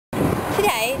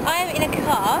Today I am in a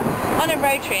car on a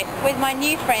road trip with my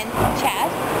new friend Chad.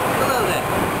 Hello there.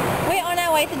 We're on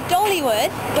our way to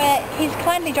Dollywood where he's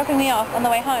kindly dropping me off on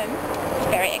the way home. It's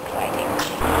very exciting.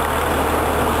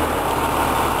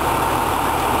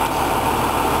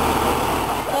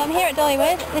 So I'm here at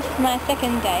Dollywood. This is my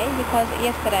second day because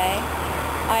yesterday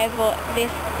I bought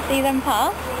this season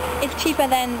pass. It's cheaper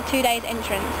than 2 days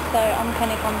entrance, so I'm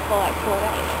kind of on for like 4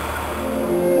 days.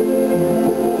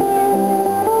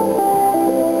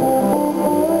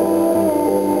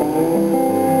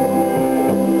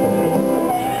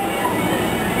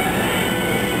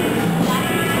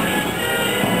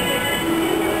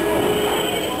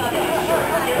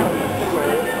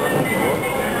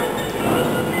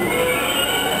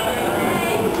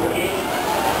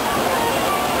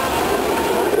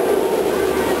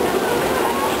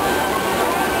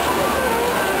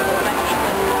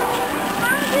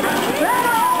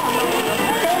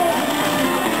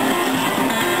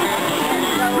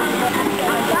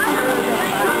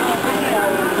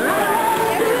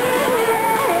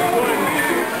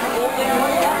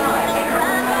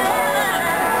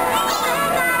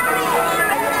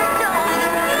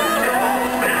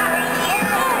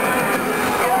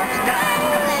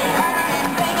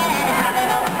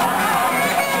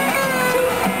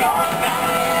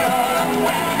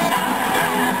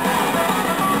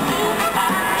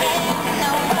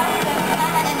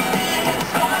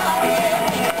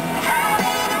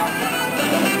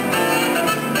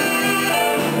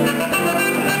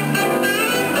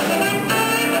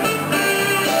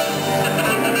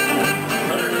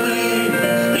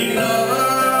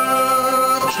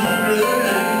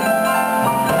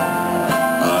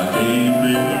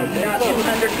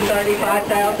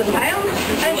 £35,000,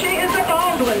 and she is a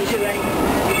Baldwin to him.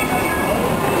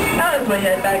 As we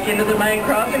head back into the main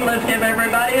crossing, let's give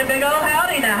everybody a big old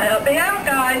howdy. Now help me out,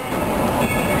 guys.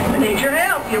 I need your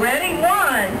help. You ready? 1,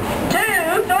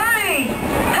 2, 3.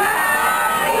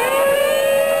 Hi!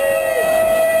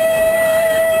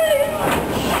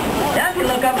 Now if you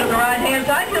look up to the right-hand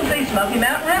side, you'll see Smoky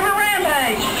Mountain River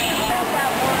Rampage.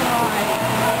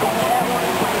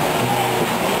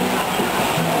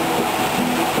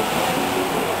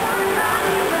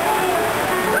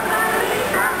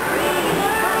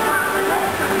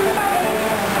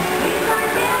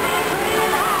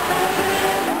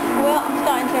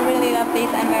 These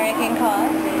American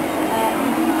cars,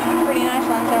 pretty nice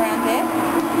ones around here.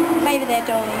 Maybe they're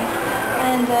Dolly's,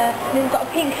 and we've got a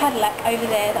pink Cadillac over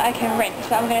there that I can rent,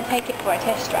 so I'm going to take it for a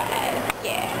test drive.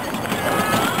 Yeah.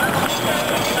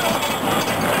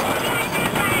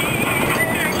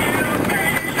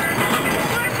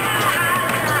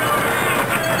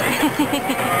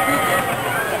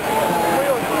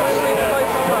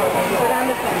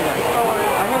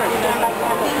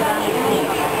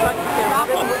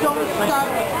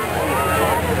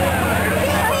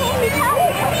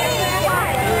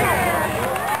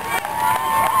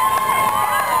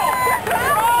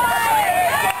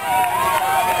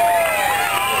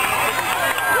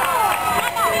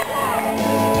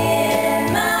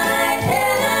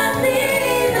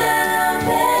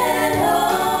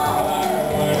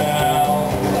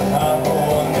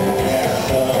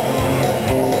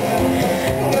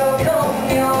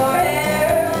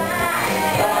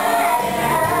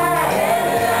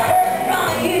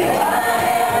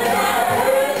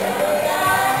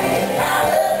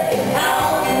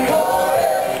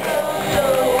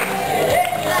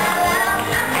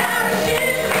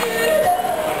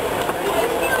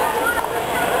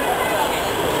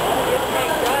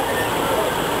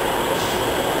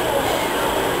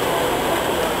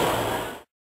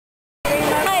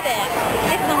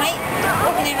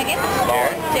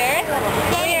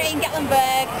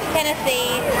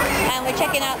 And we're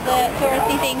checking out the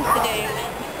touristy things to do.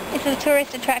 It's a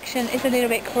tourist attraction. It's a little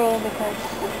bit cruel because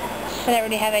they don't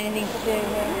really have anything to do here.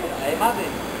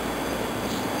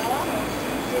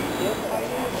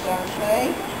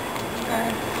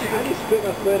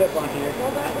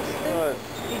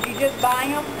 Did you just buy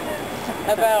them?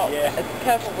 About a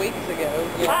couple weeks ago.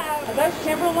 Yeah. Are those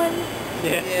Timberlands?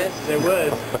 Yes, there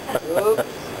was.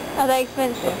 Are they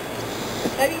expensive?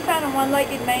 Maybe you find a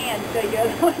one-legged man, so the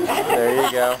other one. There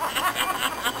you go.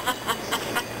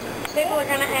 People are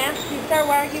going to ask you, sir,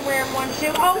 why are you wearing one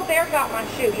shoe? Oh, there got my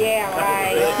shoe. Yeah,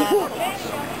 right.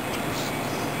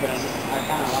 I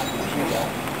kind of like the shoe though.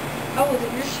 Oh, was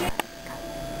it your shoe?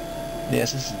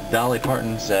 Yes, this is Dolly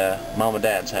Parton's mom and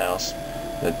dad's house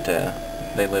that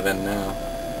they live in now.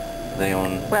 They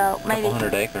own a couple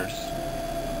hundred acres.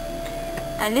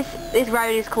 And this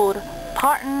road is called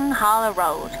Parton Hollow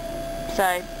Road.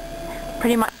 So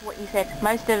pretty much what you said.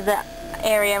 Most of the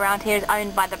area around here is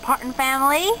owned by the Parton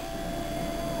family.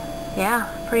 Yeah,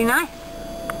 pretty nice.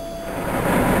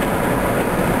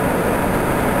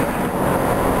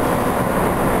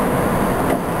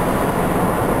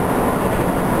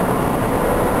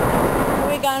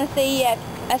 We're going to see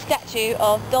a statue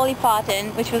of Dolly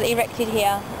Parton, which was erected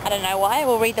here. I don't know why.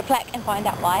 We'll read the plaque and find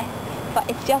out why. But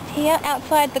it's just here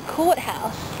outside the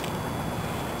courthouse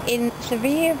in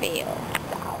Sevierville.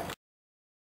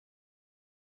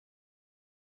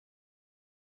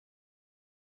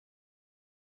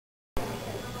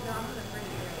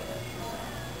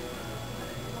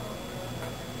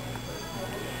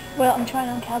 Well, I'm trying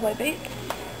on cowboy boots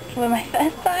for my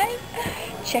first time.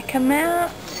 Check them out.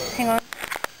 Hang on.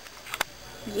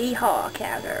 Yeehaw,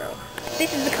 cowgirl.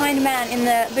 This is the kind of man in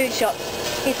the boot shop.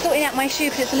 He's sorting out my shoe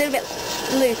because it's a little bit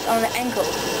loose on the ankle.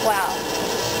 Wow.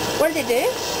 What does it do?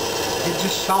 It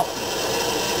just softens.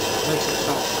 Makes it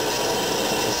soft.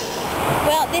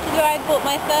 Well, this is where I bought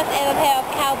my first ever pair of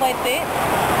cowboy boots.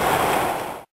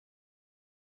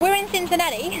 We're in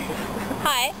Cincinnati.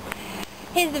 Hi.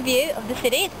 Here's the view of the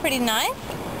city. It's pretty nice.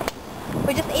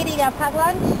 We're just eating our packed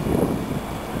lunch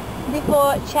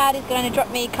before Chad is going to drop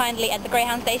me kindly at the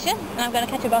Greyhound station, and I'm going to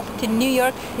catch a bus to New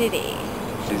York City.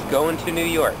 She's going to New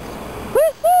York.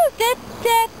 Woohoo! Da,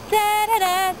 da, da,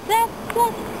 da, da,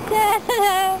 da, da,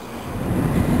 da.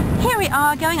 Here we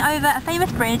are going over a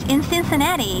famous bridge in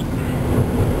Cincinnati.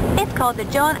 It's called the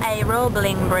John A.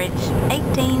 Roebling Bridge,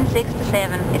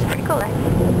 1867. It's pretty cool,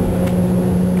 eh?